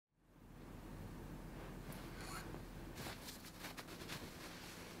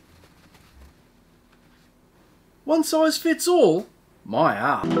One size fits all? My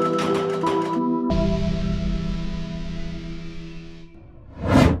art.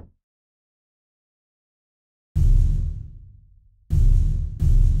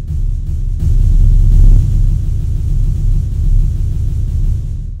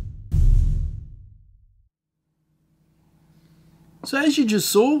 So as you just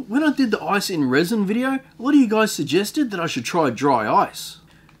saw, when I did the ice in resin video, a lot of you guys suggested that I should try dry ice.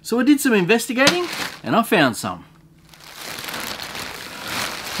 So I did some investigating and I found some.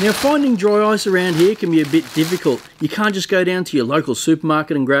 Now finding dry ice around here can be a bit difficult. You can't just go down to your local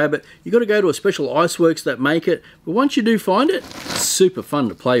supermarket and grab it. You've got to go to a special ice works that make it. But once you do find it, it's super fun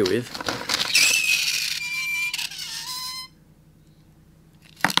to play with.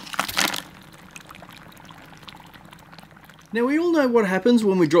 Now we all know what happens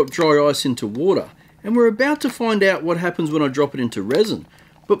when we drop dry ice into water, and we're about to find out what happens when I drop it into resin.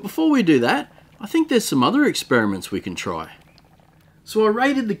 But before we do that, I think there's some other experiments we can try. So I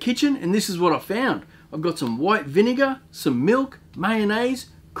raided the kitchen and this is what I found. I've got some white vinegar, some milk,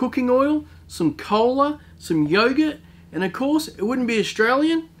 mayonnaise, cooking oil, some cola, some yogurt, and of course it wouldn't be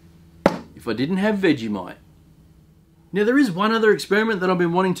Australian if I didn't have Vegemite. Now there is one other experiment that I've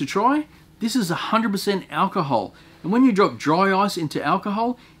been wanting to try. This is 100% alcohol. And when you drop dry ice into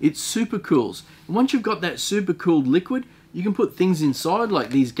alcohol, it super cools. And once you've got that super cooled liquid, you can put things inside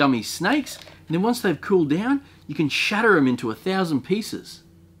like these gummy snakes. And then once they've cooled down, you can shatter them into 1,000 pieces.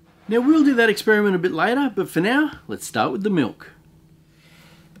 Now we'll do that experiment a bit later, but for now, let's start with the milk.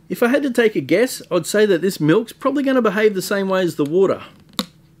 If I had to take a guess, I'd say that this milk's probably going to behave the same way as the water.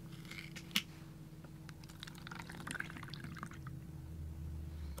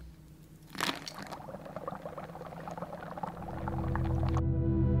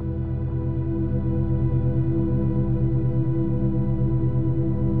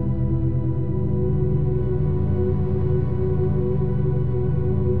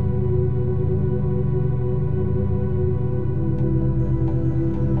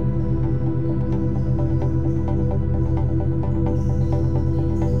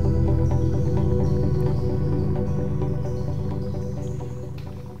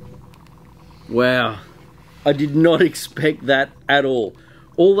 Wow, I did not expect that at all.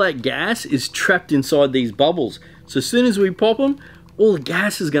 All that gas is trapped inside these bubbles. So as soon as we pop them, all the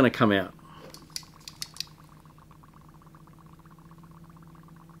gas is going to come out.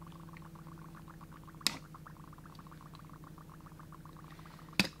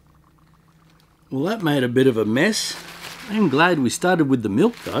 Well, that made a bit of a mess. I'm glad we started with the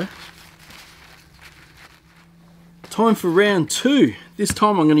milk though. Time for round 2. This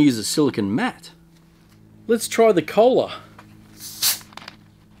time I'm going to use a silicone mat. Let's try the cola.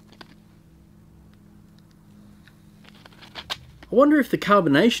 I wonder if the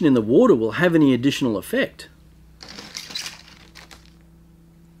carbonation in the water will have any additional effect.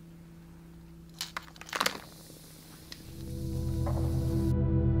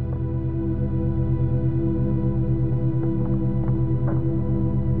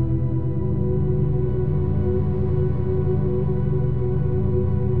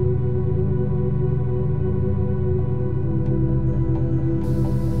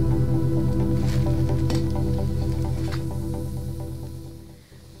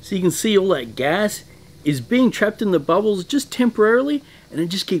 So you can see all that gas is being trapped in the bubbles just temporarily, and it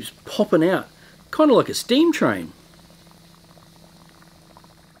just keeps popping out, kind of like a steam train.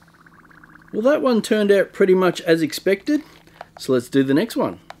 Well, that one turned out pretty much as expected, so let's do the next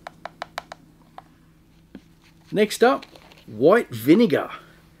one. Next up, white vinegar.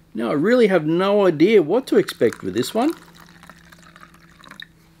 Now I really have no idea what to expect with this one.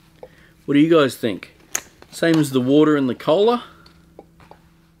 What do you guys think? Same as the water and the cola?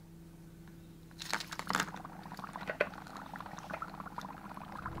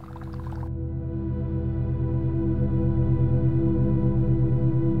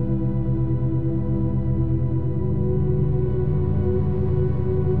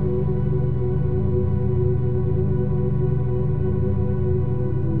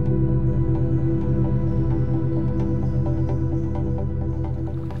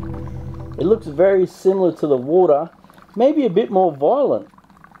 It looks very similar to the water, maybe a bit more violent.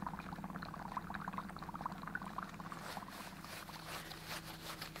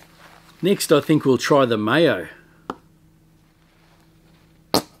 Next, I think we'll try the mayo.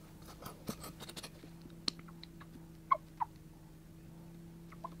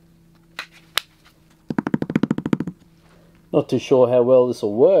 Not too sure how well this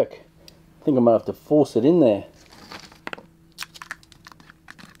will work. I think I might have to force it in there.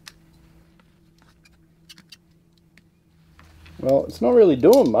 Well, it's not really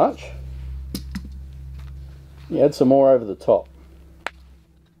doing much. You add some more over the top.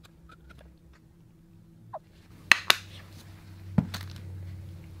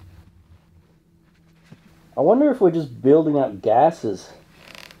 I wonder if we're just building up gases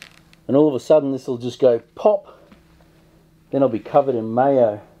and all of a sudden this will just go pop, then I'll be covered in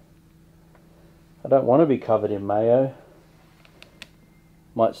mayo. I don't want to be covered in mayo.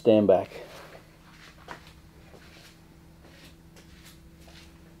 Might stand back.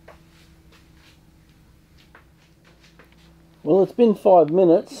 Well, it's been 5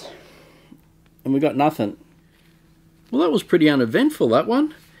 minutes and we got nothing. Well, that was pretty uneventful, that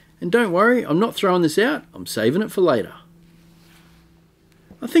one. And don't worry, I'm not throwing this out, I'm saving it for later.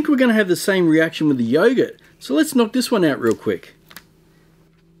 I think we're going to have the same reaction with the yogurt, so let's knock this one out real quick.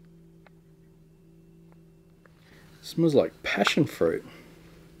 Smells like passion fruit.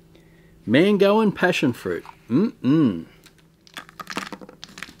 Mango and passion fruit.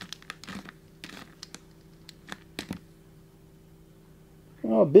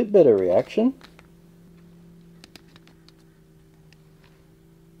 Oh, a bit better reaction.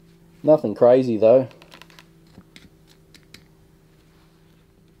 Nothing crazy though.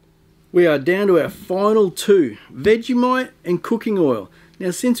 We are down to our final two, Vegemite and cooking oil. Now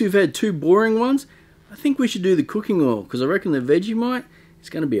since we've had two boring ones, I think we should do the cooking oil because I reckon the Vegemite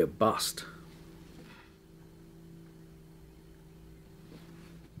is going to be a bust.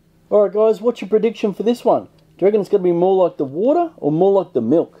 Alright guys, what's your prediction for this one? Do you reckon it's going to be more like the water or more like the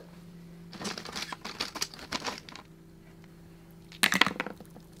milk?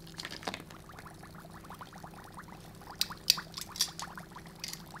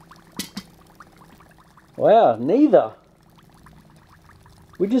 Wow, neither.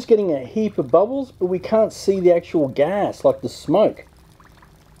 We're just getting a heap of bubbles, but we can't see the actual gas, like the smoke.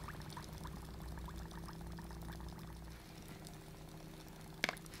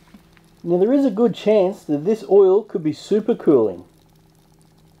 Now there is a good chance that this oil could be supercooling.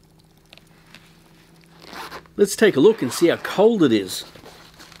 Let's take a look and see how cold it is.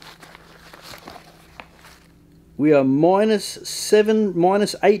 We are -7,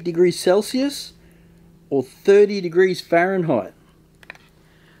 -8 degrees Celsius or 30 degrees Fahrenheit.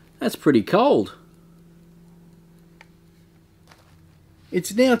 That's pretty cold.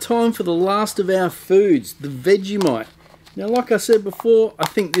 It's now time for the last of our foods, the Vegemite. Now like I said before, I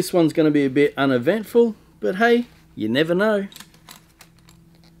think this one's going to be a bit uneventful, but hey, you never know.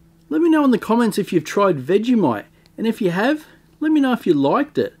 Let me know in the comments if you've tried Vegemite, and if you have, let me know if you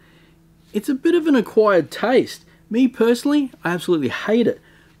liked it. It's a bit of an acquired taste. Me personally, I absolutely hate it,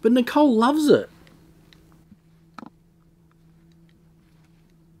 but Nicole loves it.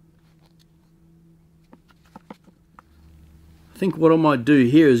 I think what I might do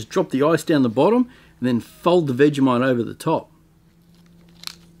here is drop the ice down the bottom and then fold the Vegemite over the top.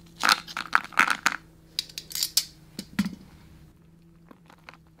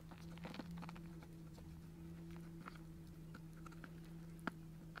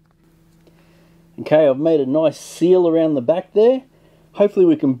 Okay, I've made a nice seal around the back there. Hopefully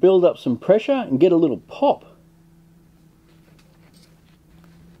we can build up some pressure and get a little pop.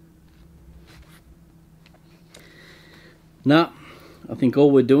 Nah, I think all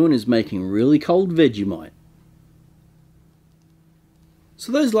we're doing is making really cold Vegemite.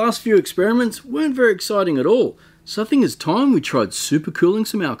 So those last few experiments weren't very exciting at all, so I think it's time we tried supercooling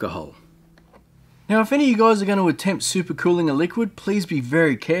some alcohol. Now if any of you guys are going to attempt supercooling a liquid, please be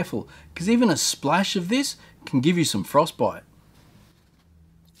very careful, because even a splash of this can give you some frostbite.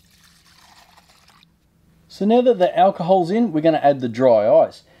 So now that the alcohol's in, we're going to add the dry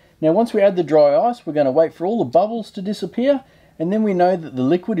ice. Now once we add the dry ice, we're going to wait for all the bubbles to disappear, and then we know that the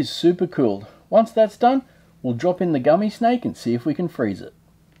liquid is supercooled. Once that's done, we'll drop in the gummy snake and see if we can freeze it.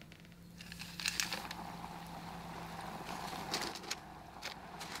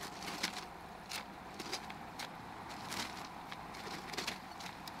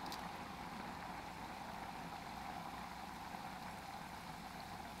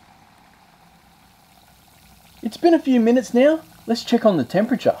 It's been a few minutes now. Let's check on the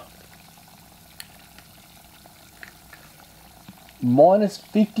temperature.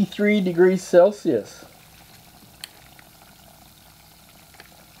 -53 degrees Celsius.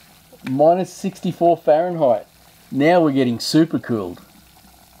 -64 Fahrenheit. Now we're getting supercooled.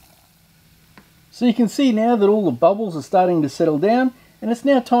 So you can see now that all the bubbles are starting to settle down, and it's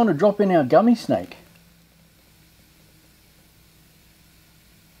now time to drop in our gummy snake.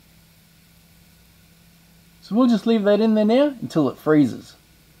 So we'll just leave that in there now until it freezes.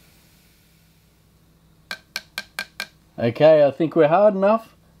 Okay, I think we're hard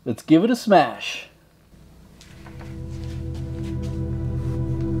enough. Let's give it a smash.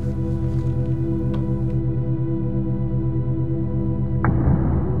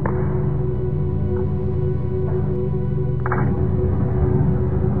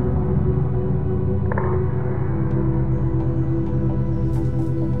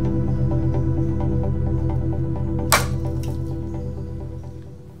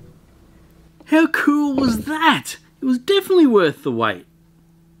 that? It was definitely worth the wait.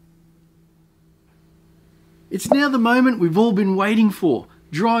 It's now the moment we've all been waiting for.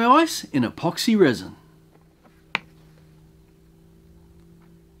 Dry ice in epoxy resin.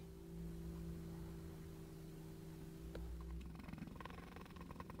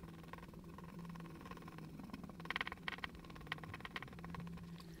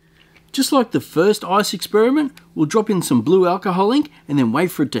 Just like the first ice experiment, we'll drop in some blue alcohol ink and then wait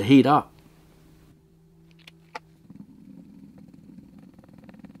for it to heat up.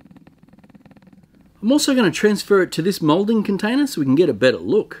 I'm also going to transfer it to this moulding container so we can get a better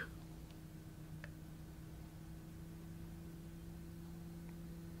look.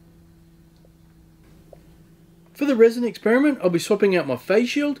 For the resin experiment, I'll be swapping out my face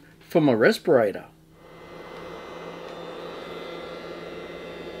shield for my respirator.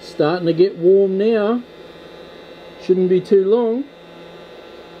 Starting to get warm now. Shouldn't be too long.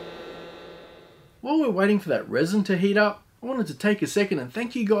 While we're waiting for that resin to heat up, I wanted to take a second and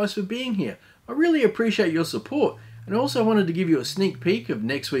thank you guys for being here. I really appreciate your support, and I also wanted to give you a sneak peek of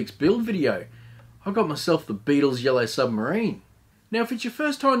next week's build video. I got myself the Beatles Yellow Submarine. Now if it's your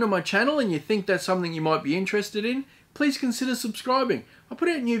first time to my channel and you think that's something you might be interested in, please consider subscribing. I put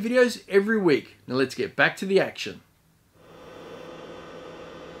out new videos every week. Now let's get back to the action.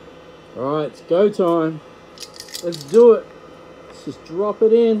 Alright, it's go time. Let's do it. Let's just drop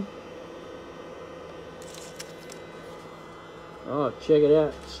it in. Oh, check it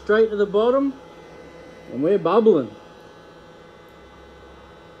out. Straight to the bottom, and we're bubbling.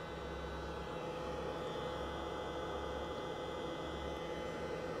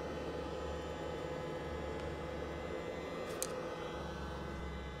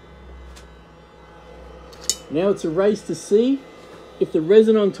 Now it's a race to see if the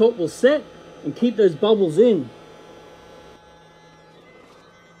resin on top will set and keep those bubbles in.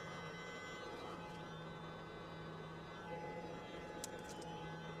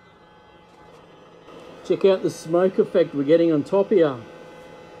 Check out the smoke effect we're getting on top here.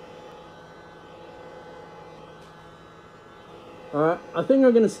 Alright, I think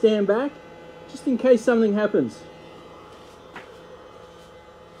I'm going to stand back just in case something happens.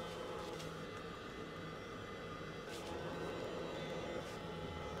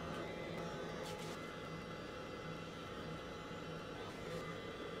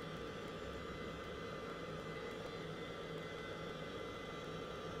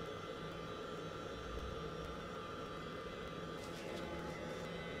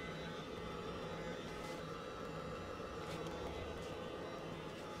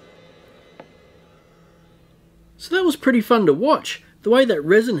 So that was pretty fun to watch. The way that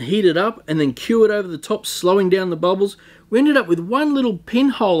resin heated up and then cured over the top, slowing down the bubbles. We ended up with one little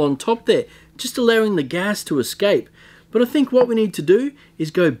pinhole on top there, just allowing the gas to escape. But I think what we need to do is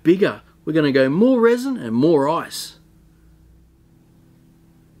go bigger. We're going to go more resin and more ice.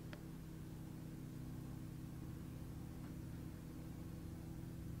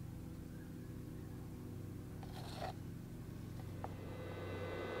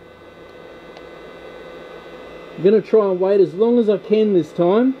 I'm going to try and wait as long as I can this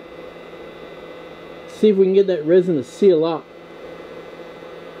time. See if we can get that resin to seal up.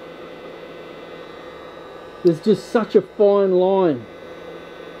 There's just such a fine line.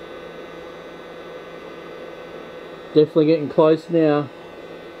 Definitely getting close now.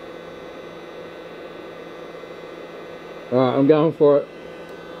 Alright, I'm going for it.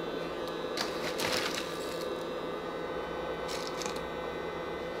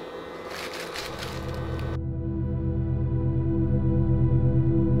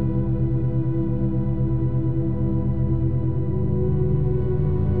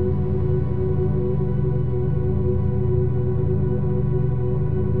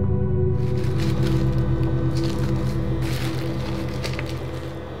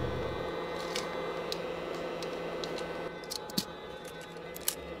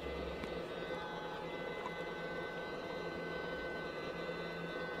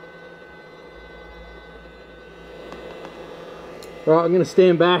 Right, I'm going to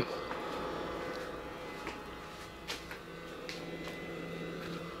stand back.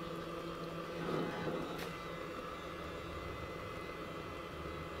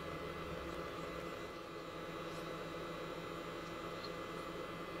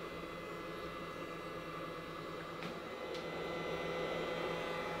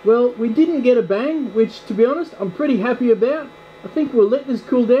 Well, we didn't get a bang, which to be honest, I'm pretty happy about. I think we'll let this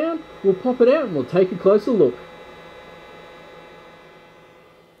cool down, we'll pop it out and we'll take a closer look.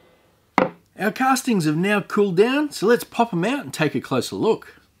 Our castings have now cooled down, so let's pop them out and take a closer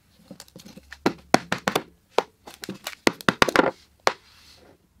look.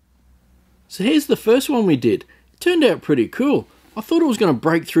 So So here's the first one we did. It turned out pretty cool. I thought it was going to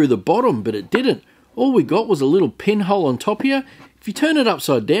break through the bottom, but it didn't. All we got was a little pinhole on top here. If you turn it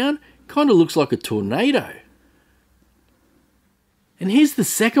upside down, it kind of looks like a tornado. And here's the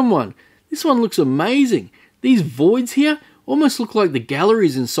second one. This one looks amazing. These voids here almost look like the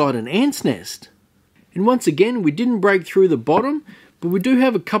galleries inside an ant's nest. And once again, we didn't break through the bottom, but we do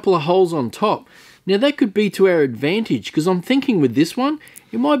have a couple of holes on top. Now that could be to our advantage, because I'm thinking with this one,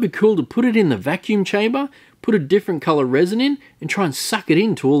 it might be cool to put it in the vacuum chamber, put a different colour resin in, and try and suck it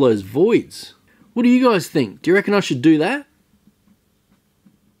into all those voids. What do you guys think? Do you reckon I should do that?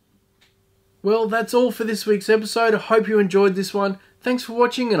 Well, that's all for this week's episode. I hope you enjoyed this one. Thanks for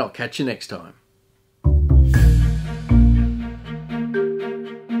watching, and I'll catch you next time.